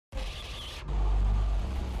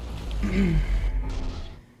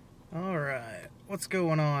Alright, what's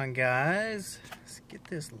going on, guys? Let's get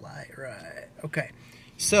this light right. Okay,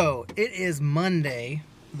 so it is Monday,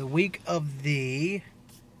 the week of the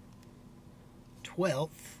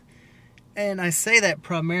 12th, and I say that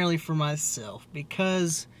primarily for myself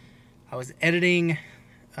because I was editing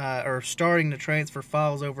or starting to transfer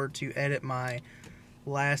files over to edit my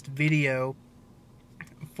last video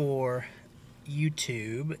for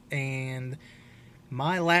YouTube, and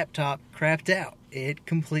my laptop crapped out. It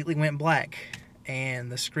completely went black and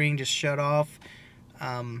the screen just shut off,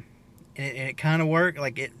 and it kind of worked.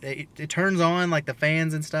 Like it turns on like the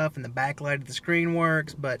fans and stuff, and the backlight of the screen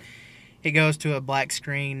works, but it goes to a black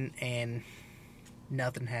screen and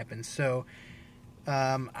nothing happens. So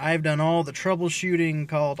I've done all the troubleshooting,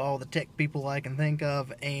 called all the tech people I can think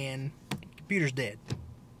of, and the computer's dead.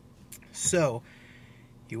 So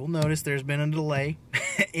you will notice there's been a delay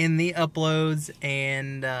in the uploads,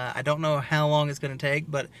 and I don't know how long it's going to take,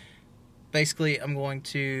 but basically I'm going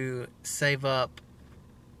to save up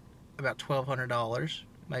about $1,200,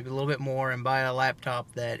 maybe a little bit more, and buy a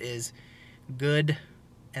laptop that is good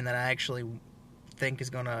and that I actually think is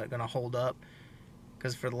gonna hold up.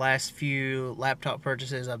 Because for the last few laptop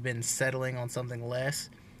purchases, I've been settling on something less,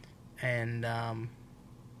 and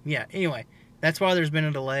yeah. Anyway, that's why there's been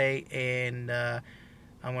a delay, and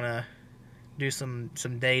I'm gonna do some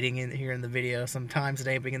dating here in the video, some time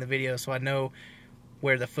stamping in the video, so I know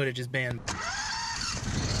where the footage has been.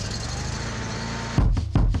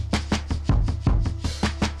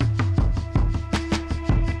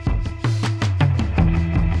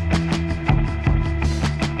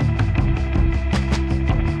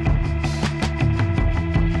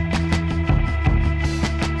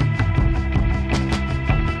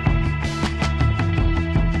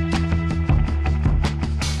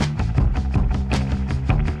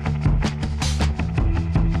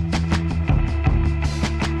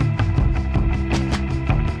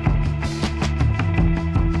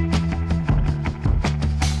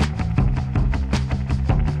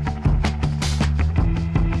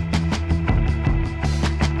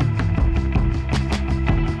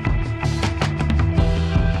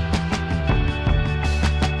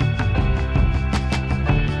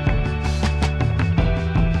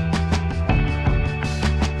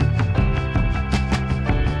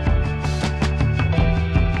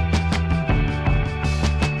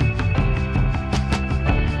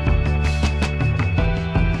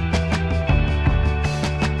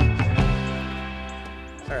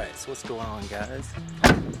 What's going on, guys?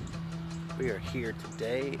 We are here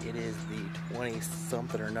today. It is the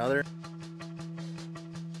 20-something or another.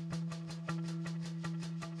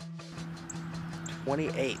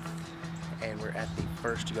 28th, and we're at the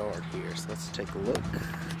first yard here. So let's take a look.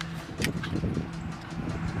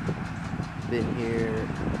 Been here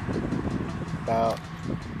about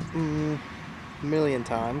a million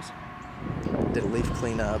times. Did a leaf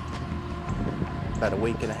cleanup about a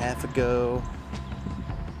week and a half ago.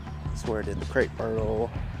 That's where I did the crepe myrtle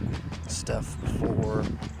stuff before.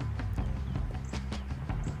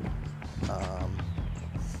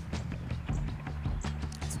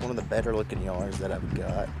 It's one of the better looking yards that I've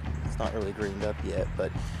got. It's not really greened up yet,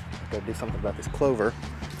 but I've got to do something about this clover.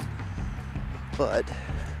 But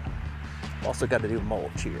I've also got to do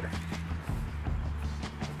mulch here.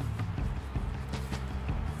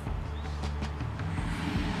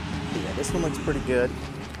 But yeah, this one looks pretty good,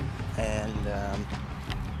 and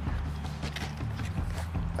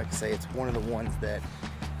like I say, it's one of the ones that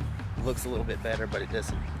looks a little bit better, but it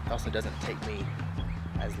also doesn't take me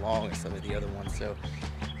as long as some of the other ones. So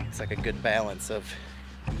it's like a good balance of,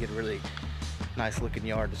 you get a really nice looking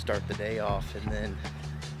yard to start the day off, and then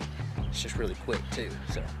it's just really quick too.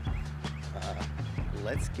 So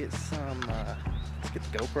let's get the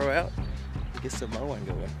GoPro out and get some mowing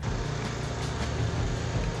going.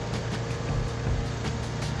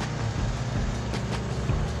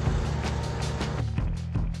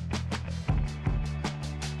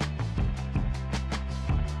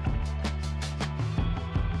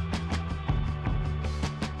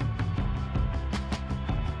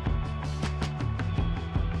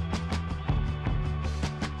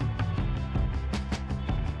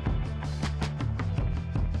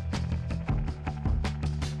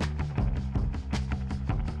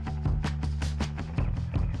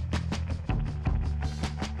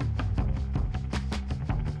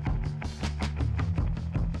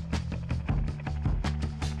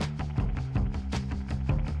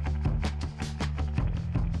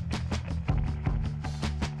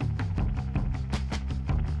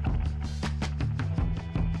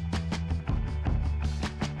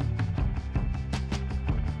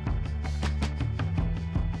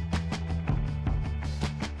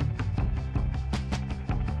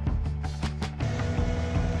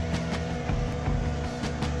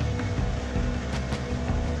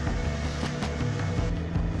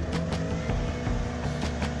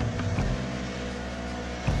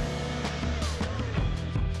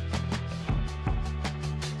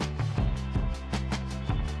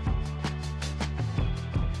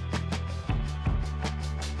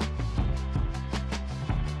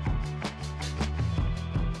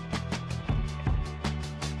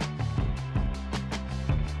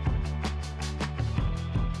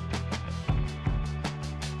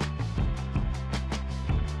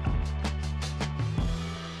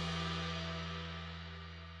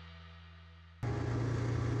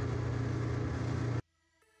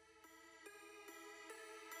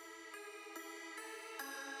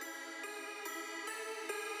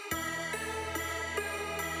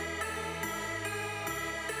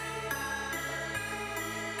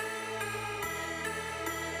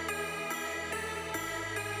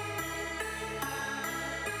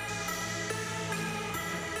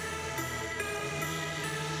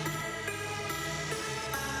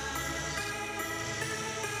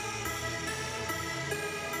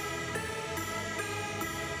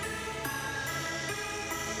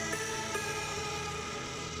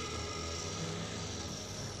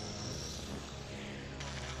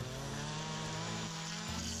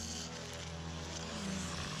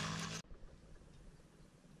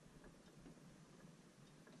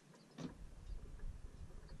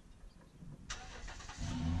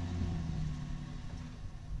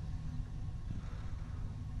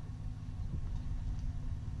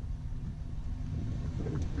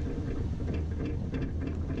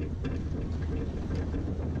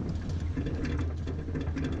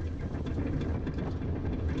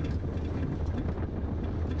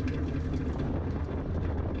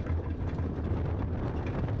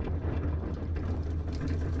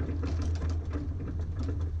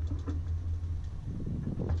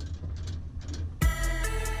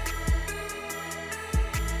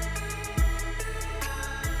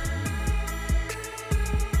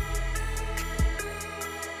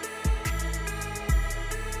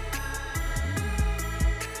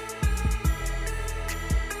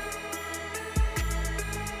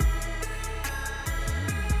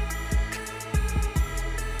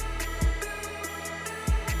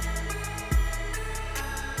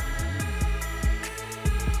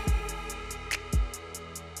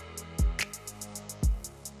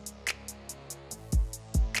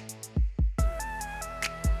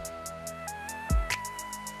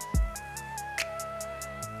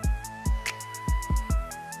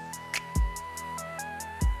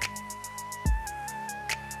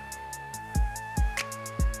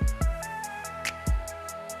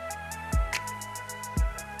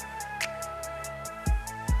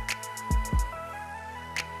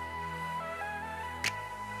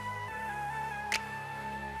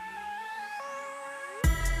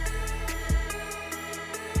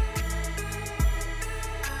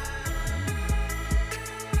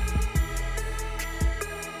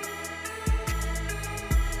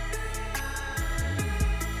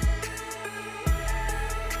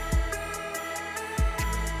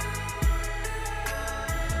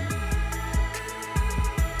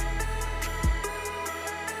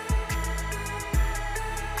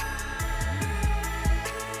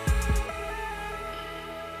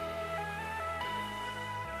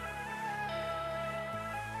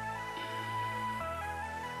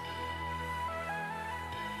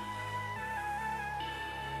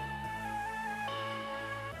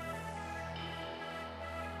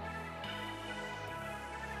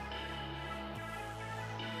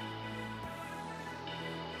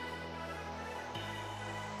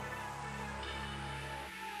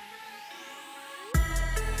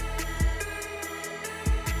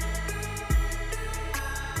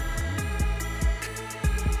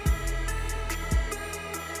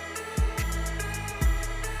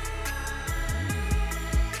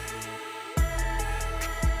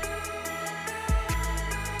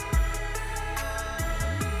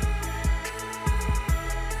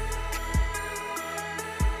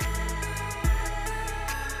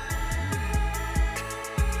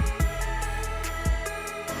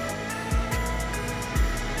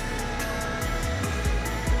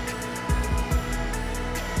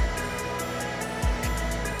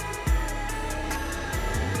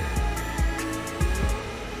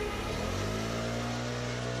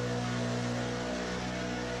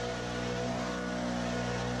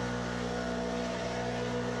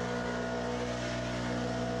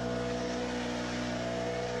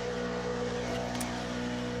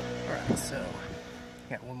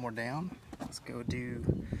 more down. Let's go do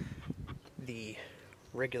the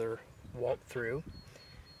regular walkthrough.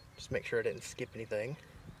 Just make sure I didn't skip anything,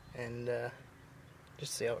 and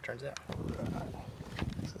just see how it turns out. Right.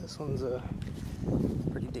 So this one's a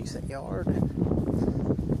pretty decent yard.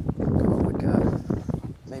 Call it like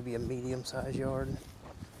maybe a medium-sized yard.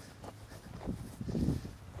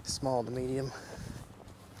 Small to medium.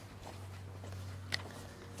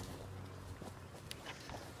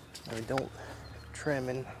 I mean, don't trim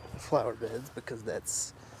in flower beds because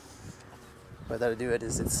that's the way that I do it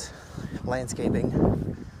is it's landscaping.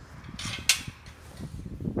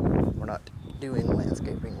 We're not doing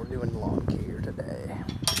landscaping, we're doing lawn care today.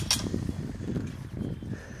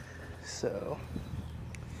 So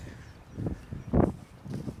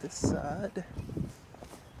this side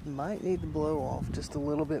might need to blow off just a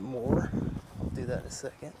little bit more. I'll do that in a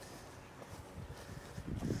second.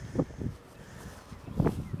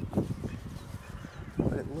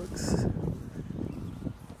 But it looks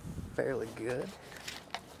fairly good.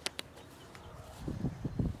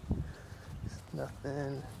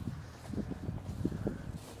 Nothing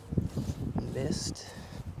missed.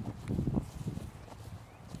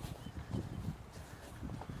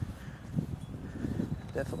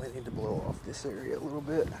 Definitely need to blow off this area a little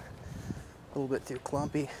bit too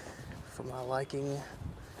clumpy for my liking.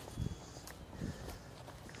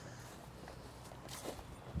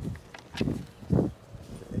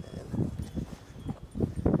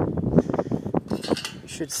 You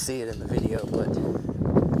should see it in the video, but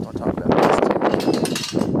I'll talk about this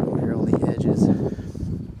too. Over here on the edges,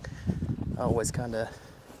 I always kind of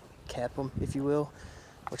cap them, if you will,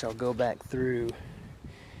 which I'll go back through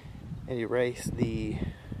and erase the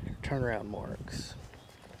turnaround marks.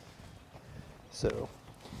 So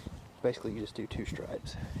basically you just do 2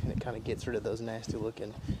 stripes and it kind of gets rid of those nasty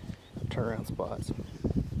looking turnaround spots.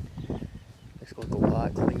 Makes it look a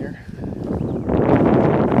lot cleaner.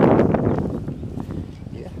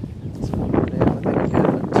 Yeah, so down. I think we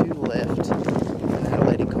got 2 left, and I had a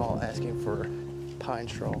lady call asking for pine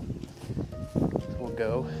straw. So we'll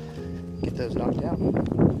go get those knocked out.